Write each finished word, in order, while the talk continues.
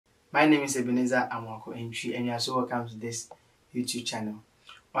My name is Ebenezer Amwako Entry, and you are so welcome to this YouTube channel.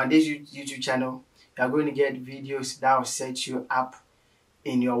 On this YouTube channel, you are going to get videos that will set you up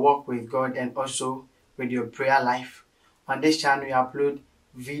in your walk with God and also with your prayer life. On this channel, you upload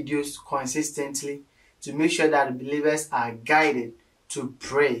videos consistently to make sure that believers are guided to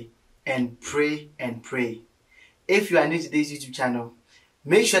pray and pray and pray. If you are new to this YouTube channel,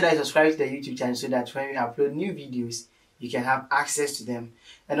 make sure that you subscribe to the YouTube channel so that when we upload new videos, you can have access to them.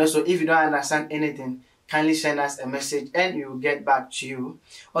 And also, if you don't understand anything, kindly send us a message and we will get back to you.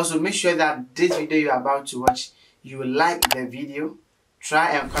 Also, make sure that this video you are about to watch, you like the video,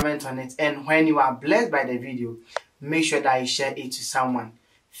 try and comment on it, and when you are blessed by the video, make sure that you share it to someone.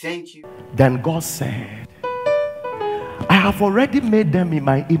 Thank you. Then God said, I have already made them in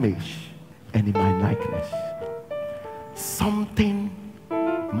my image and in my likeness. Something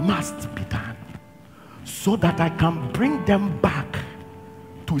must be done so that I can bring them back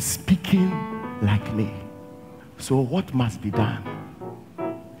to speaking like me. So what must be done?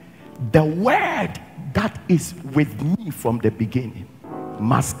 The word that is with me from the beginning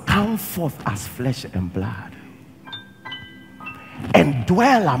must come forth as flesh and blood and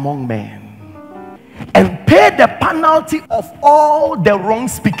dwell among men and pay the penalty of all the wrong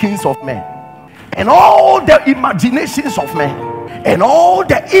speakings of men and all the imaginations of men and all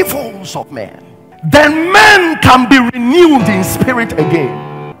the evils of men. Then men can be renewed in spirit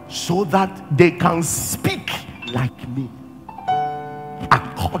again so that they can speak like me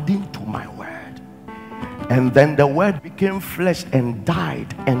according to my word. And then the word became flesh and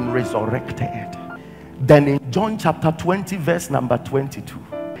died and resurrected. Then in John chapter 20 verse number 22,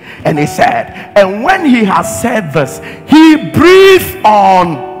 and he said, and when he has said this, he breathed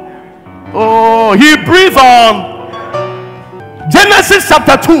on Genesis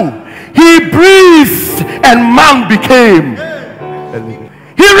chapter 2. He breathed and man became.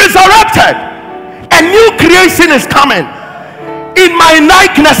 He resurrected. A new creation is coming in my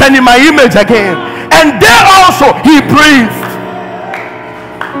likeness and in my image again. And there also he breathed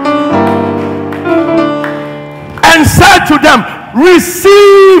and said to them,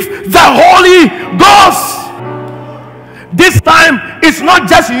 receive the Holy Ghost. This time it's not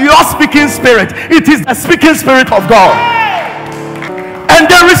just your speaking spirit, it is the speaking spirit of God. And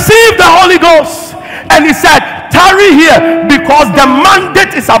they received the Holy Ghost. And he said, tarry here because the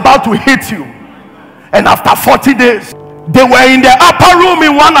mandate is about to hit you. And after 40 days, they were in the upper room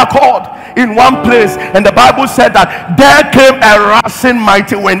in one accord, in one place. And the Bible said that there came a rushing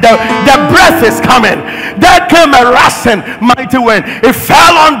mighty wind. The breath is coming. There came a rushing mighty wind. It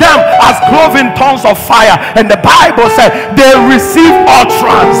fell on them as cloven tongues of fire. And the Bible said they received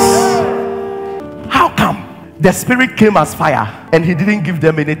utterance. How come? The spirit came as fire and he didn't give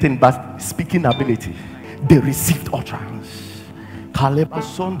them anything but speaking ability. They received utterance.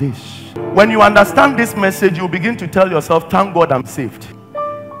 When you understand this message, you begin to tell yourself, thank God I'm saved.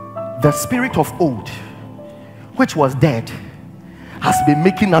 The spirit of old, which was dead, has been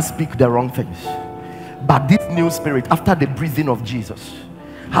making us speak the wrong things. But this new spirit, after the breathing of Jesus,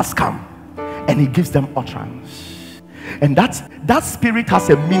 has come and he gives them utterance. And that spirit has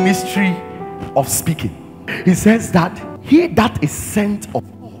a ministry of speaking. He says that he that is sent of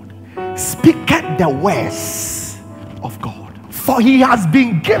God speaketh the words of God, for he has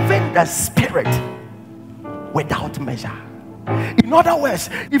been given the spirit without measure. In other words,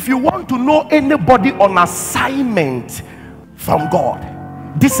 if you want to know anybody on assignment from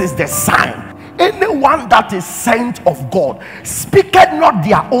God, this is the sign. Anyone that is sent of God speaketh not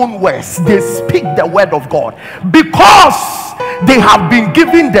their own words, they speak the word of God, because they have been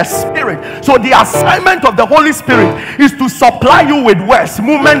given the spirit. So the assignment of the Holy Spirit is to supply you with words,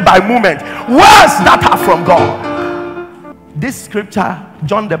 moment by moment, words that are from God. This scripture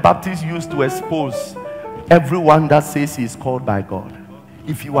John the Baptist used to expose everyone that says he is called by God.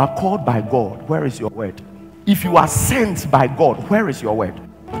 If you are called by God, where is your word? If you are sent by God, where is your word?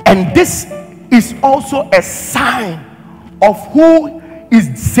 And this is also a sign of who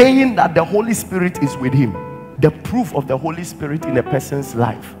is saying that the Holy Spirit is with him. The proof of the Holy Spirit in a person's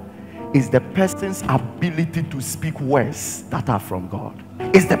life is the person's ability to speak words that are from God.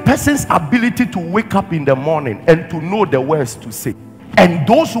 It's the person's ability to wake up in the morning and to know the words to say. And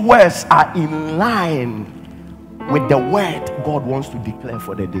those words are in line with the word God wants to declare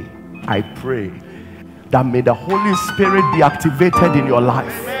for the day. I pray that may the Holy Spirit be activated in your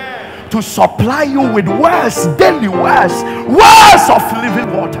life to supply you with words, daily words of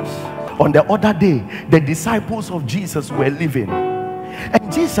living waters. On the other day, the disciples of Jesus were living,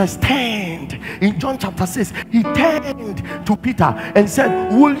 and Jesus turned in John chapter 6. He turned to Peter and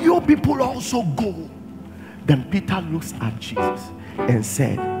said, will you people also go? Then Peter looks at Jesus and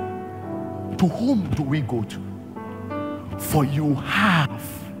said, to whom do we go to? For you have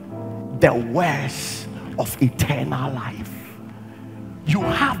the words of eternal life. You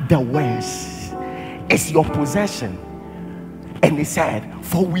have the words. It's your possession. And he said,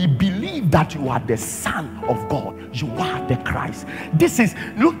 for we believe that you are the Son of God. You are the Christ. This is,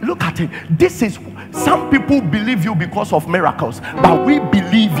 look at it. This is, some people believe you because of miracles, but we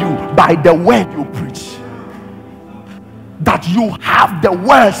believe you by the word you preach. That you have the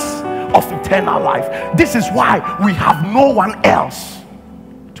words of eternal life. This is why we have no one else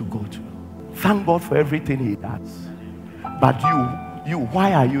to go to. Thank God for everything he does. But you,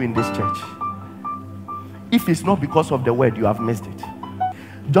 why are you in this church? If it's not because of the word, you have missed it.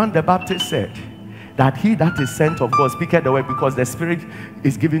 John the Baptist said that he that is sent of God speaketh the word, because the Spirit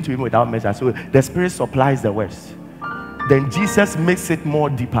is given to him without measure. So the Spirit supplies the words. Then Jesus makes it more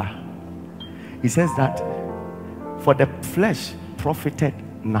deeper. He says that for the flesh profited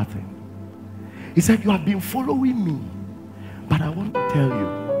nothing. He said, you have been following me, but I want to tell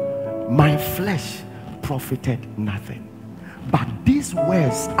you, my flesh profited nothing. But these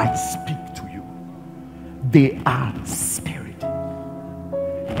words I speak to you, they are spirit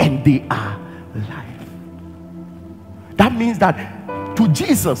and they are life. That means that to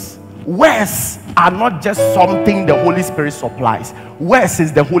Jesus, words are not just something the Holy Spirit supplies. Words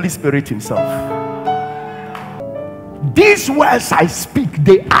is the Holy Spirit himself. These words I speak,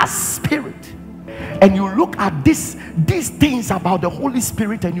 they are spirit. And you look at these things about the Holy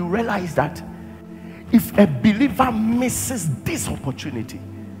Spirit and you realize that if a believer misses this opportunity,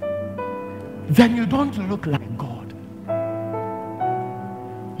 then you don't look like God.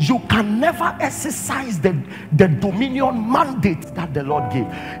 You can never exercise the dominion mandate that the Lord gave.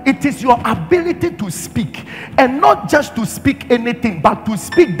 It is your ability to speak, and not just to speak anything, but to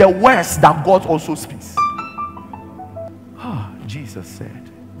speak the words that God also speaks. Jesus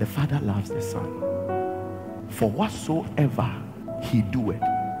said, the Father loves the Son. For whatsoever he doeth,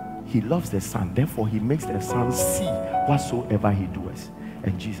 he loves the Son. Therefore, he makes the Son see whatsoever he doeth.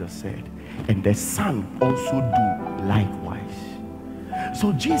 And Jesus said, and the Son also do likewise.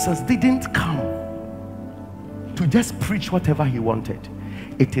 So Jesus didn't come to just preach whatever he wanted.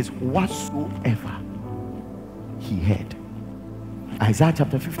 It is whatsoever he heard. Isaiah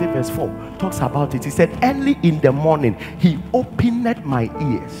chapter 50 verse 4 talks about it. He said, early in the morning he opened my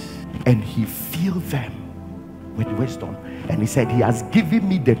ears and he filled them with wisdom. And he said, he has given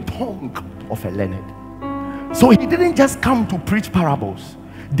me the tongue of a learned. So he didn't just come to preach parables.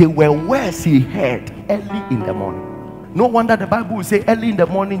 They were words he heard early in the morning. No wonder the Bible will say early in the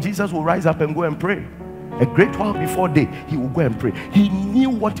morning Jesus will rise up and go and pray. A great while before day he will go and pray. He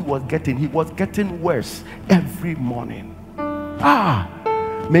knew what he was getting. He was getting words every morning.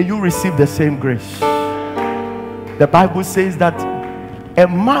 May you receive the same grace. The Bible says that a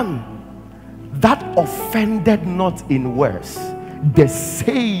man that offended not in words, the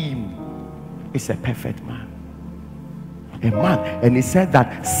same is a perfect man. A man, and he said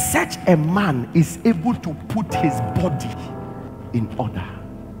that such a man is able to put his body in order.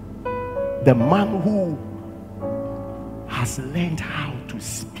 The man who has learned how to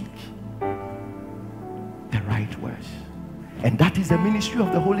speak the right words. And that is the ministry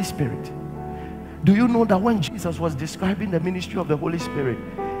of the Holy Spirit. Do you know that when Jesus was describing the ministry of the Holy Spirit,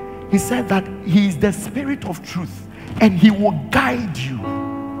 he said that he is the Spirit of truth and he will guide you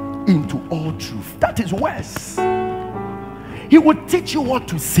into all truth. That is words. He will teach you what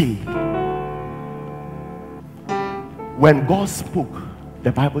to say. When God spoke,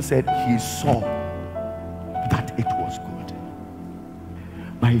 the Bible said he saw that it was good.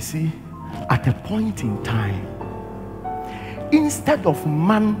 But you see, at a point in time, instead of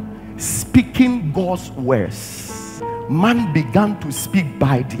man speaking God's words, man began to speak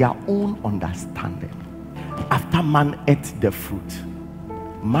by their own understanding. After man ate the fruit,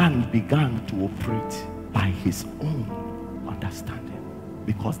 man began to operate by his own understanding,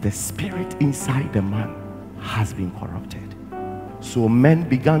 because the spirit inside the man has been corrupted. So men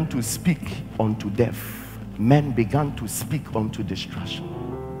began to speak unto death. Men began to speak unto destruction.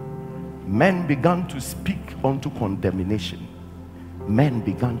 Men began to speak unto condemnation. Men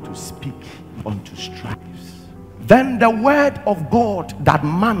began to speak unto strifes. Then the word of God that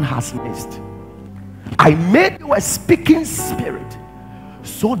man has missed, I made you a speaking spirit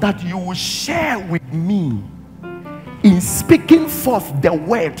so that you will share with me in speaking forth the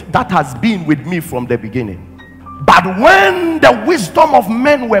word that has been with me from the beginning. But when the wisdom of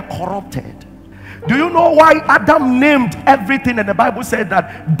men were corrupted, do you know why Adam named everything? And the Bible said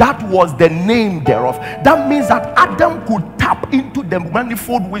that that was the name thereof. That means that Adam could tap into the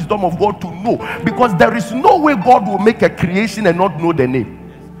manifold wisdom of God to know, because there is no way God will make a creation and not know the name.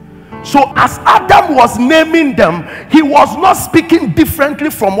 So as Adam was naming them, he was not speaking differently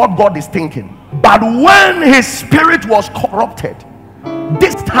from what God is thinking. But when his spirit was corrupted,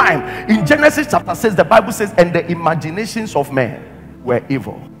 this time in Genesis chapter 6, the Bible says, and the imaginations of men were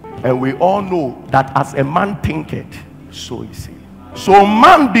evil. And we all know that as a man thinketh, so is he. So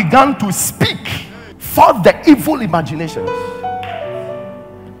man began to speak for the evil imaginations.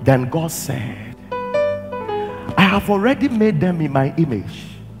 Then God said, I have already made them in my image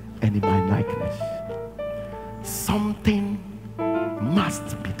and in my likeness. Something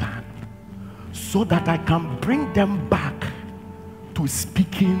must be done so that I can bring them back to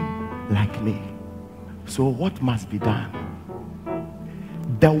speaking like me. So what must be done?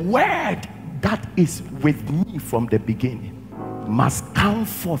 The word that is with me from the beginning must come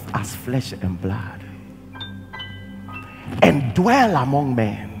forth as flesh and blood and dwell among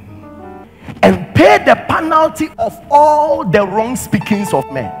men and pay the penalty of all the wrong speakings of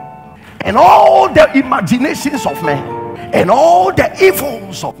men and all the imaginations of men and all the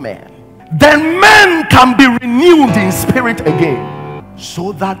evils of men. Then men can be renewed in spirit again,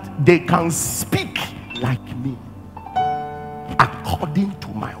 so that they can speak like me, according to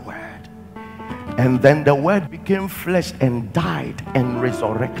my word. And then the word became flesh and died and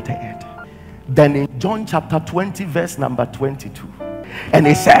resurrected. Then in John chapter 20 verse number 22, and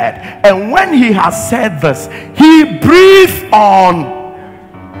he said, and when he has said this, he breathed on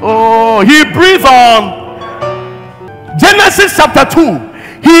Genesis chapter 2.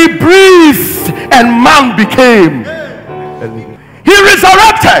 He breathed and man became. He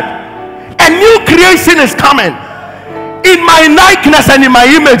resurrected. A new creation is coming in my likeness and in my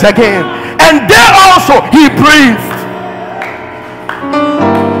image again. And there also he breathed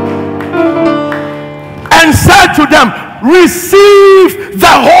and said to them, receive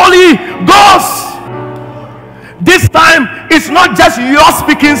the Holy Ghost. This time it's not just your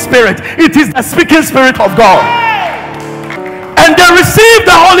speaking spirit, it is the speaking spirit of God. And they received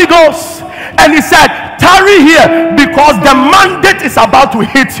the Holy Ghost. And he said, tarry here, because the mandate is about to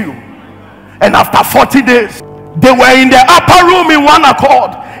hit you. And after 40 days, they were in the upper room in one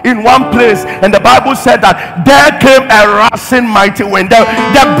accord, in one place. And the Bible said that there came a rushing mighty wind. The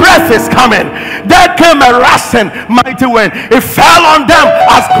breath is coming. There came a rushing mighty wind. It fell on them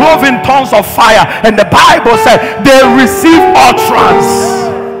as cloven tongues of fire. And the Bible said they received utterance.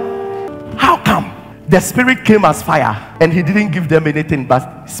 How come? The spirit came as fire and he didn't give them anything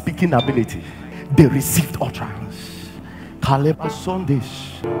but speaking ability. They received utterance.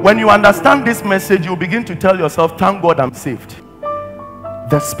 When you understand this message, you begin to tell yourself, thank God I'm saved.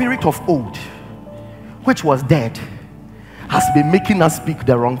 The spirit of old, which was dead, has been making us speak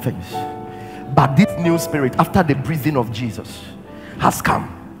the wrong things. But this new spirit, after the breathing of Jesus, has come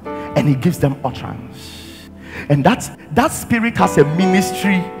and he gives them utterance. And that spirit has a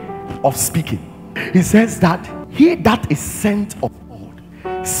ministry of speaking. He says that he that is sent of God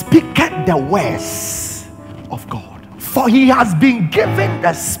speaketh the words of God, for he has been given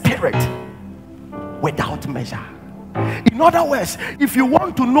the spirit without measure. In other words, if you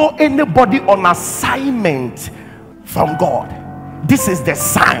want to know anybody on assignment from God, this is the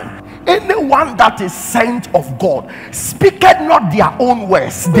sign. Anyone that is sent of God speaketh not their own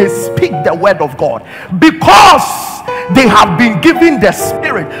words, they speak the word of God, because they have been given the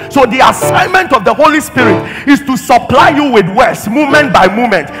spirit. So the assignment of the Holy Spirit is to supply you with words, moment by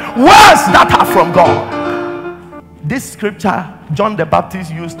moment, words that are from God. This scripture John the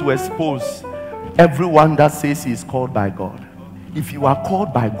Baptist used to expose everyone that says he is called by God. If you are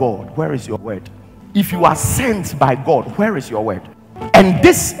called by God, where is your word? If you are sent by God, where is your word? And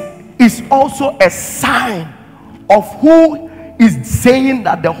this is also a sign of who is saying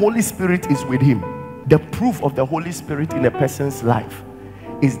that the Holy Spirit is with him. The proof of the Holy Spirit in a person's life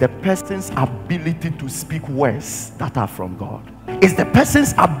is the person's ability to speak words that are from God. It's the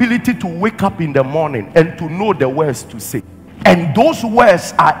person's ability to wake up in the morning and to know the words to say. And those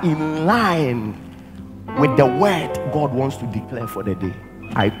words are in line with the word God wants to declare for the day.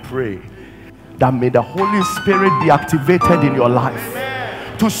 I pray that may the Holy Spirit be activated in your life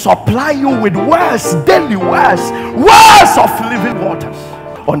to supply you with words, daily words of living waters.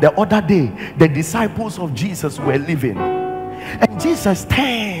 On the other day, the disciples of Jesus were living, and Jesus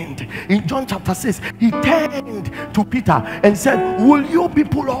turned in John chapter 6. He turned to Peter and said, will you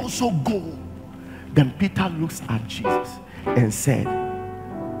people also go? Then Peter looks at Jesus and said,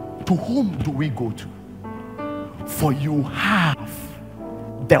 to whom do we go to? For you have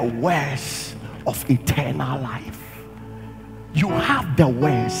the words of eternal life. You have the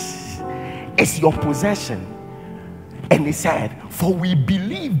words. It's your possession. And he said, for we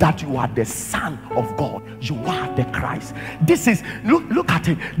believe that you are the Son of God. You are the Christ. This is, look at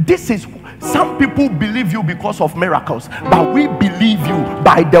it. This is, some people believe you because of miracles, but we believe you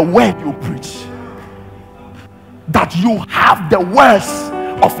by the word you preach. That you have the words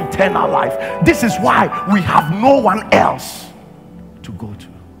of eternal life. This is why we have no one else to go to.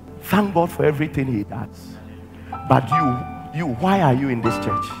 Thank God for everything he does. But you, why are you in this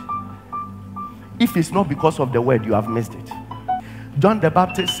church? If it's not because of the word, you have missed it. John the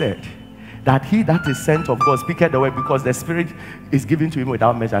Baptist said that he that is sent of God speaketh the word, because the Spirit is given to him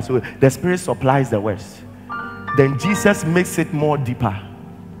without measure. So the Spirit supplies the words. Then Jesus makes it more deeper.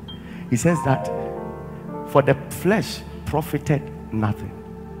 He says that for the flesh profited nothing.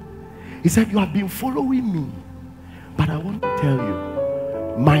 He said, you have been following me, but I want to tell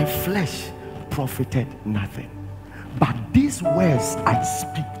you, my flesh profited nothing. But these words I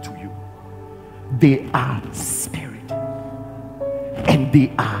speak to you, they are spirit and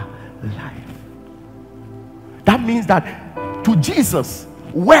they are life. That means that to Jesus,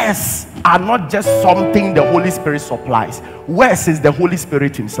 words are not just something the Holy Spirit supplies. Words is the Holy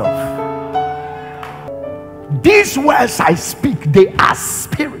Spirit himself. These words I speak, they are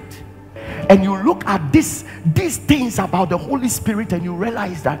spirit. And you look at these things about the Holy Spirit and you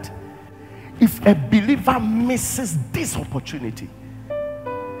realize that if a believer misses this opportunity,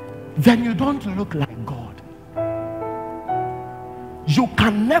 then you don't look like God. You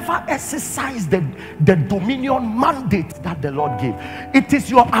can never exercise the dominion mandate that the Lord gave. It is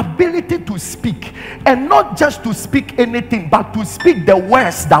your ability to speak, and not just to speak anything, but to speak the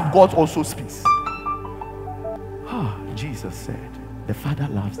words that God also speaks. Jesus said, the Father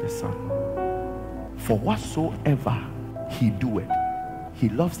loves the Son. For whatsoever he doeth, he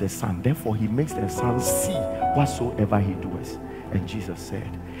loves the Son. Therefore he makes the Son see whatsoever he doeth. And Jesus said,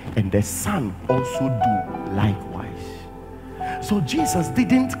 and the Son also do likewise. So Jesus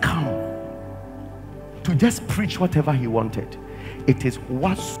didn't come to just preach whatever he wanted. It is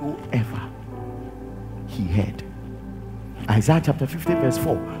whatsoever he heard. Isaiah chapter 50 verse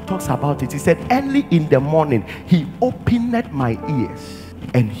 4 talks about it. He said, early in the morning he opened my ears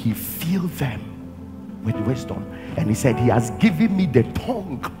and he filled them with wisdom. And he said, he has given me the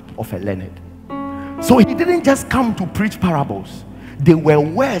tongue of a learned. So he didn't just come to preach parables. They were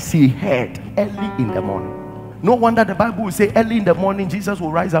words he heard early in the morning. No wonder the Bible will say early in the morning Jesus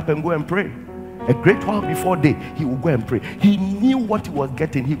will rise up and go and pray. A great while before day he will go and pray. He knew what he was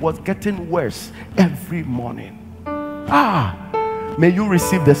getting. He was getting words every morning. May you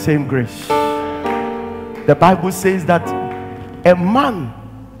receive the same grace. The Bible says that a man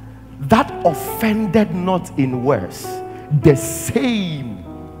that offended not in words, the same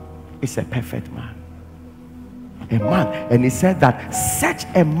is a perfect man. A man, and he said that such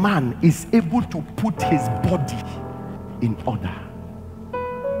a man is able to put his body in order.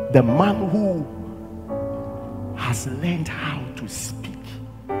 The man who has learned how to speak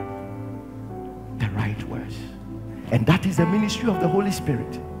the right words. And that is the ministry of the Holy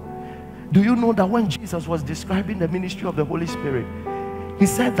Spirit. Do you know that when Jesus was describing the ministry of the Holy Spirit, he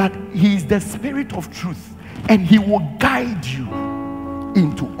said that he is the Spirit of truth and he will guide you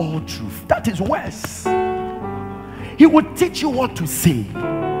into all truth. That is words. He will teach you what to say.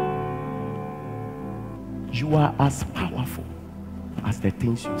 You are as powerful as the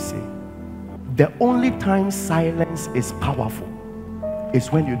things you say. The only time silence is powerful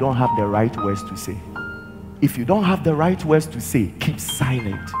is when you don't have the right words to say. If you don't have the right words to say, keep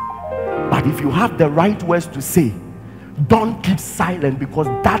silent. But if you have the right words to say, don't keep silent, because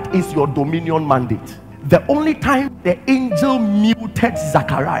that is your dominion mandate. The only time the angel muted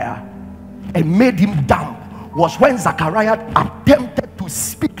Zachariah and made him dumb was when Zachariah attempted to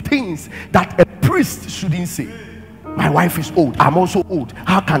speak things that a priest shouldn't say. My wife is old, I'm also old,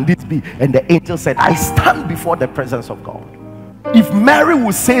 how can this be? And the angel said, I stand before the presence of God. If Mary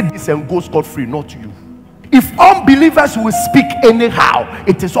will say this and go scot-free, not you. If unbelievers will speak anyhow,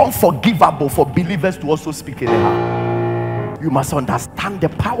 it is unforgivable for believers to also speak anyhow. You must understand the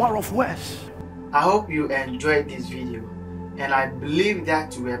power of words. I hope you enjoyed this video, and I believe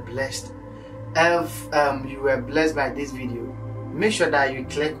that you were blessed. If you were blessed by this video, make sure that you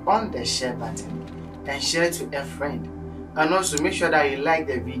click on the share button and share it to a friend. And also make sure that you like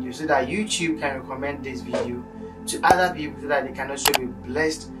the video so that YouTube can recommend this video to other people so that they can also be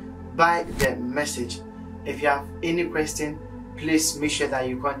blessed by the message. If you have any question, please make sure that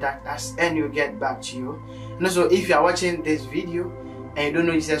you contact us and we'll get back to you. And also, if you are watching this video and you don't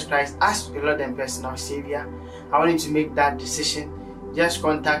know Jesus Christ as your Lord and personal Savior, I want you to make that decision. Just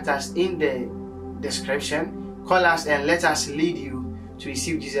contact us in the description, call us and let us lead you to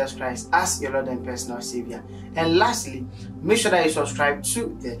receive Jesus Christ as your Lord and personal Savior. And lastly, make sure that you subscribe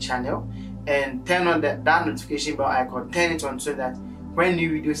to the channel and turn on that notification bell icon. Turn it on so that when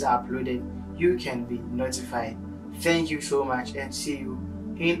new videos are uploaded, you can be notified. Thank you so much, and see you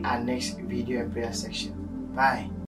in our next video and prayer section. Bye.